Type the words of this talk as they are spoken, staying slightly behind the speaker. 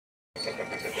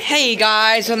Hey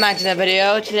guys, welcome back to the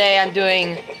video. Today I'm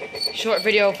doing a short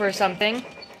video for something.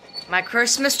 My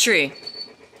Christmas tree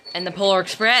and the Polar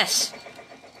Express.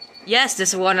 Yes,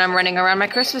 this is what I'm running around my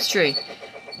Christmas tree.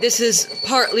 This is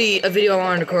partly a video I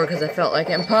wanted to record because I felt like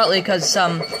it, and partly because a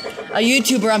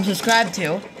YouTuber I'm subscribed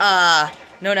to,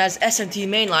 known as SMT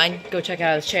Mainline, go check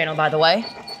out his channel by the way,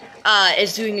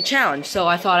 is doing a challenge. So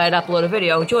I thought I'd upload a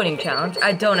video joining a challenge.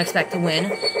 I don't expect to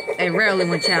win. I rarely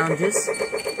win challenges.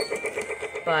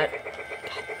 But,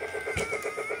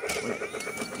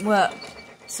 well,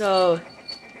 so,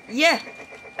 yeah,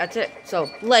 that's it. So,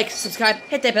 like, subscribe,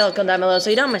 hit that bell icon down below so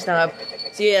you don't miss out.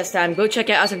 See you next time. Go check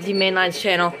out SMT Mainline's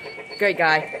channel. Great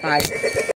guy. Bye.